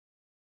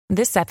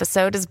This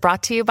episode is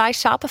brought to you by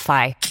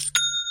Shopify.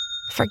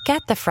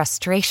 Forget the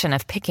frustration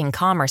of picking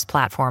commerce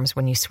platforms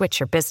when you switch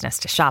your business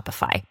to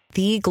Shopify,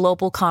 the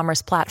global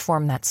commerce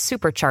platform that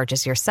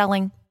supercharges your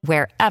selling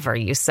wherever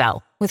you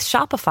sell. With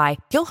Shopify,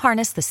 you'll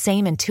harness the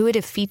same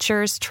intuitive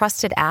features,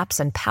 trusted apps,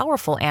 and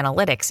powerful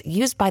analytics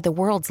used by the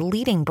world's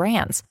leading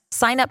brands.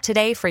 Sign up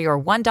today for your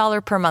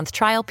 $1 per month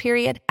trial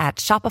period at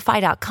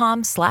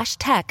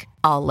shopify.com/tech,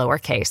 all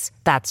lowercase.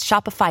 That's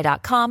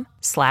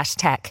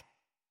shopify.com/tech.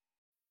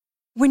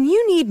 When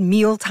you need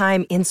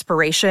mealtime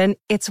inspiration,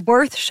 it's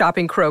worth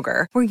shopping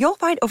Kroger, where you'll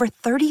find over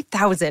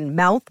 30,000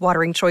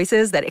 mouth-watering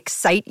choices that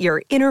excite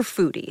your inner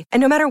foodie. And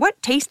no matter what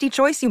tasty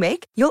choice you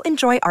make, you'll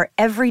enjoy our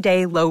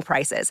everyday low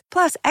prices,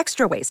 plus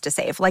extra ways to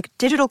save, like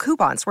digital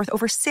coupons worth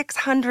over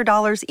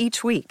 $600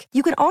 each week.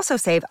 You can also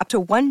save up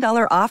to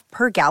 $1 off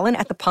per gallon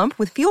at the pump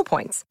with fuel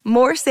points.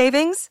 More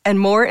savings and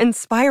more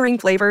inspiring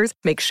flavors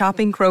make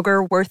shopping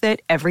Kroger worth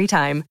it every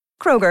time.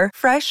 Kroger,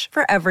 fresh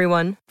for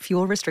everyone.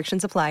 Fuel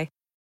restrictions apply.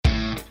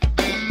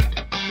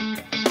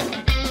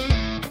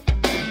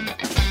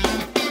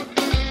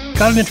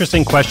 Got an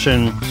interesting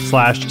question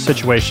 /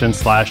 situation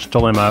 /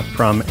 dilemma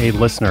from a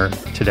listener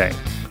today.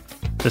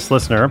 This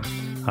listener,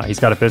 he's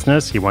got a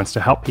business. He wants to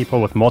help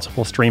people with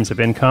multiple streams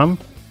of income.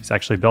 He's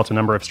actually built a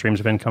number of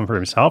streams of income for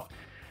himself.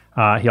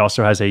 He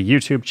also has a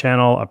YouTube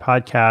channel, a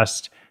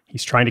podcast.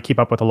 He's trying to keep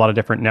up with a lot of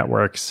different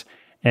networks.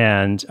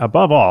 And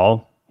above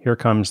all, here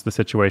comes the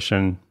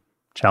situation,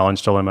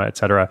 challenge, dilemma,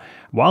 etc.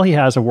 While he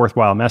has a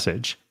worthwhile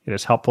message, it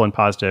is helpful and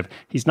positive,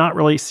 he's not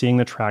really seeing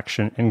the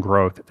traction and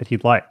growth that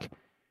he'd like.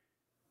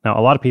 Now,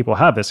 a lot of people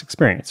have this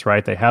experience,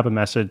 right? They have a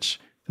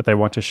message that they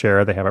want to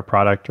share. They have a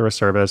product or a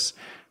service.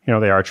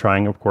 They are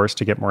trying, of course,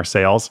 to get more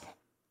sales.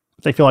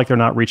 But they feel like they're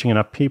not reaching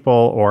enough people,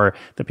 or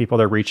the people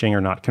they're reaching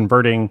are not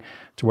converting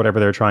to whatever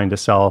they're trying to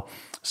sell.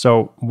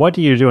 So what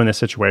do you do in this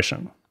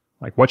situation?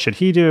 Like, what should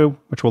he do,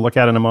 which we'll look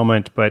at in a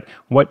moment, but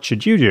what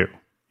should you do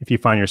if you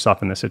find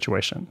yourself in this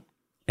situation?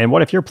 And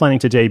what if you're planning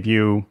to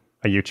debut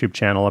a YouTube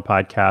channel, a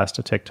podcast,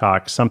 a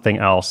TikTok, something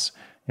else?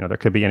 There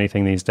could be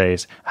anything these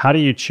days. How do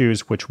you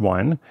choose which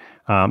one?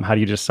 How do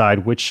you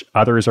decide which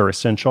others are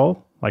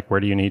essential? Like, where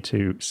do you need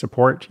to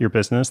support your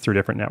business through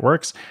different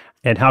networks?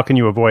 And how can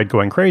you avoid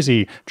going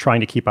crazy trying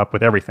to keep up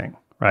with everything,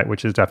 right?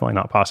 Which is definitely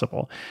not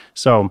possible.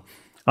 So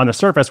on the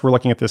surface, we're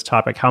looking at this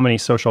topic, how many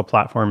social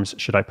platforms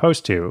should I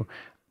post to?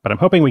 But I'm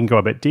hoping we can go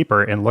a bit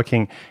deeper in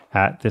looking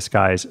at this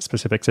guy's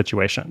specific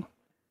situation.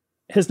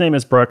 His name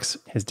is Brooks.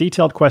 His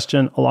detailed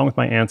question, along with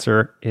my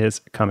answer,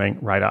 is coming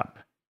right up.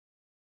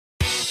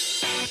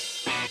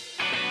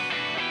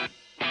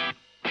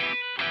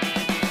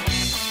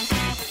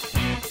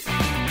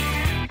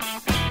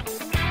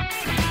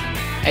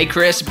 Hey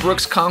Chris,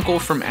 Brooks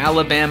Conkle from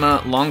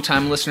Alabama,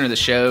 longtime listener of the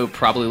show,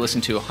 probably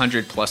listened to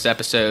 100 plus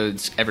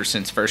episodes ever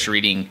since first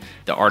reading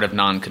The Art of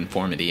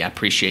Nonconformity. I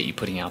appreciate you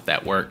putting out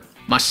that work.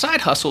 My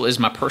side hustle is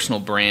my personal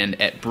brand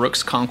at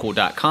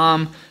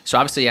brooksconkle.com. So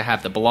obviously I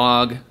have the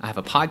blog, I have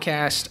a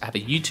podcast, I have a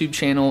YouTube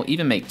channel,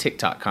 even make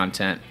TikTok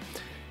content.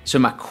 So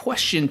my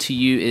question to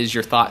you is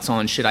your thoughts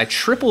on, should I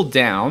triple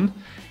down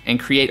and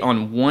create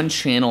on one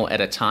channel at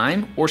a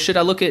time, or should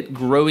I look at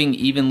growing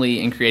evenly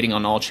and creating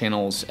on all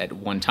channels at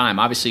one time?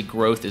 Obviously,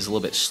 growth is a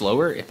little bit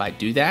slower if I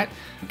do that,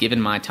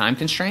 given my time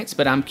constraints,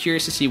 but I'm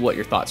curious to see what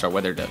your thoughts are,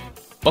 whether to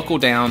buckle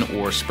down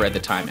or spread the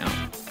time out.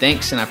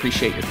 Thanks, and I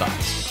appreciate your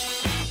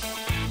thoughts.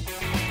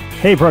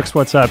 Hey, Brooks,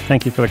 what's up?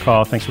 Thank you for the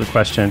call. Thanks for the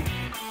question.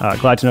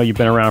 Glad to know you've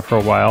been around for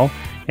a while.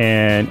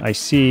 And I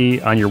see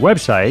on your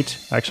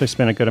website, I actually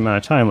spent a good amount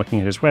of time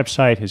looking at his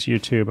website, his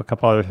YouTube, a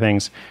couple other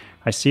things.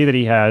 I see that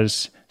he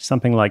has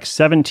something like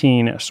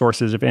 17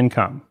 sources of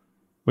income,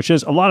 which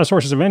is a lot of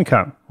sources of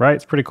income, right?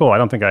 It's pretty cool. I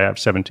don't think I have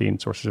 17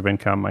 sources of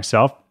income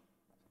myself.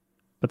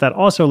 But that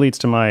also leads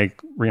to my,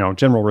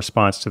 general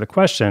response to the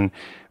question,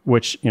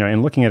 which,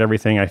 in looking at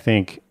everything, I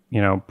think,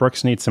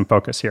 Brooks needs some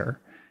focus here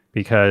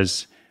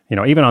because,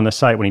 even on the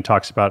site, when he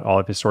talks about all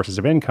of his sources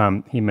of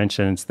income, he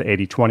mentions the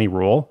 80-20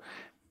 rule,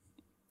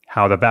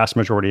 how the vast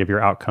majority of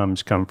your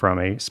outcomes come from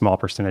a small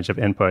percentage of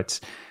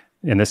inputs.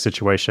 In this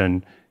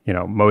situation,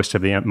 most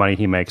of the money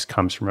he makes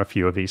comes from a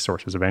few of these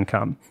sources of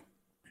income.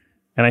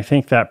 And I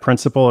think that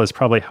principle is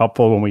probably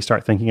helpful when we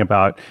start thinking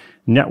about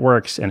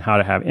networks and how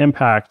to have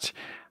impact.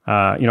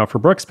 For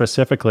Brooks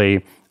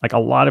specifically, like a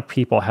lot of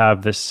people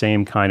have this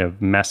same kind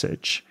of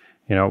message.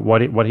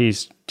 What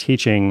he's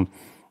teaching,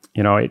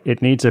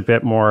 it needs a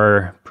bit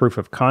more proof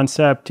of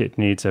concept. It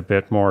needs a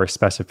bit more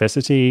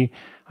specificity.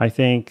 I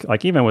think,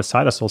 like even with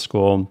Side Hustle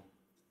School,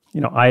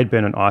 I had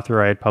been an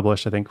author. I had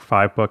published, I think,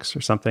 5 books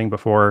or something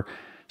before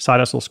Side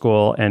Hustle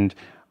School. And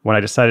when I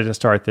decided to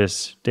start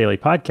this daily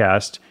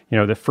podcast,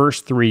 the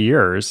first 3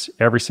 years,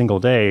 every single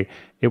day,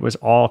 it was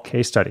all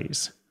case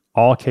studies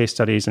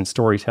and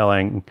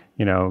storytelling,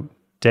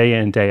 day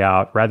in, day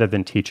out, rather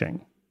than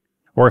teaching.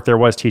 Or if there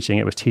was teaching,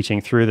 it was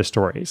teaching through the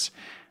stories.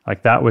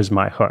 Like that was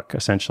my hook,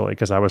 essentially,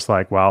 because I was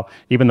like, well,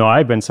 even though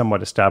I've been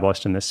somewhat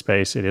established in this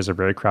space, it is a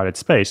very crowded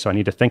space. So I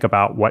need to think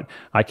about what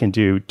I can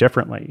do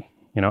differently,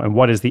 and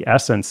what is the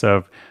essence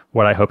of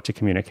what I hope to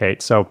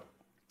communicate. So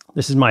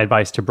this is my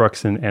advice to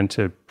Brooks and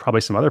to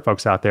probably some other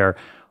folks out there.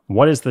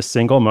 What is the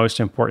single most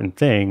important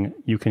thing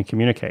you can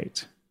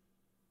communicate?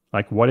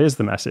 Like, what is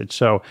the message?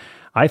 So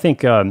I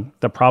think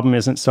the problem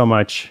isn't so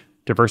much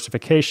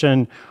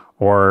diversification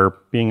or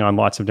being on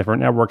lots of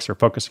different networks or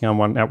focusing on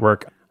one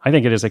network. I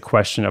think it is a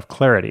question of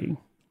clarity,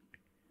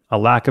 a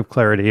lack of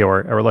clarity,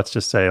 or let's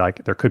just say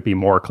like there could be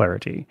more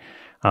clarity.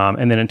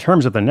 And then in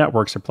terms of the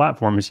networks or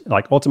platforms,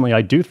 like ultimately,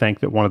 I do think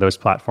that one of those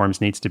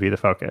platforms needs to be the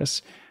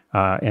focus.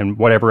 And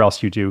whatever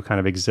else you do kind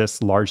of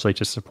exists largely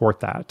to support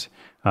that,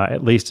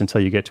 at least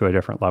until you get to a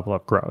different level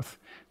of growth.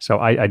 So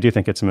I do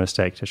think it's a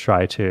mistake to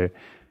try to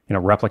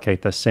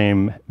replicate the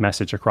same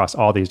message across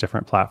all these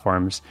different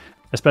platforms,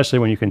 especially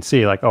when you can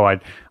see like, oh,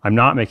 I'm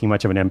not making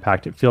much of an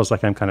impact. It feels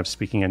like I'm kind of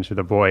speaking into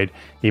the void,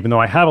 even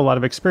though I have a lot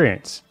of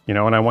experience, and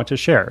I want to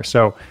share.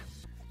 So,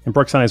 and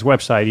Brooks on his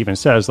website even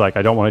says like,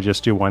 I don't want to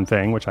just do one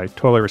thing, which I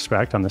totally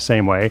respect on the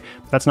same way.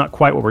 But that's not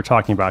quite what we're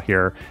talking about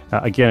here.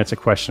 Again, it's a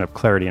question of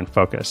clarity and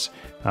focus.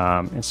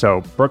 And so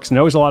Brooks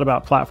knows a lot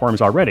about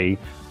platforms already.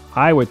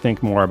 I would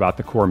think more about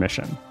the core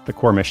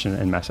mission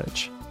and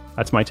message.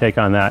 That's my take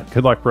on that.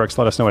 Good luck, Brooks.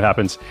 Let us know what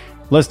happens.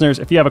 Listeners,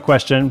 if you have a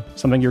question,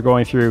 something you're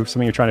going through,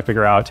 something you're trying to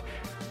figure out,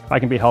 if I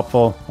can be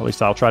helpful, at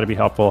least I'll try to be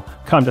helpful,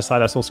 come to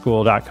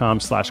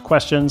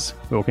sidehustleschool.com/questions.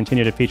 We will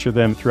continue to feature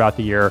them throughout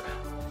the year,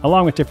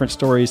 along with different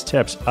stories,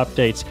 tips,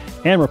 updates,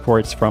 and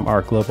reports from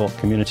our global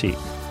community.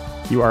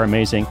 You are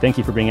amazing. Thank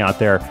you for being out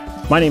there.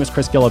 My name is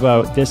Chris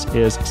Guillebeau. This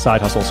is Side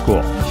Hustle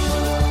School.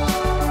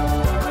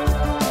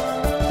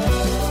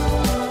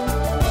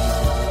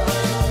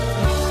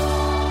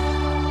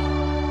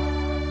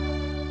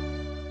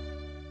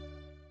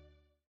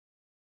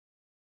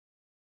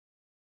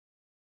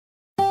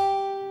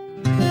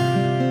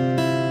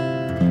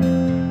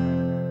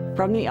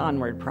 From the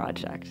Onward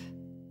Project.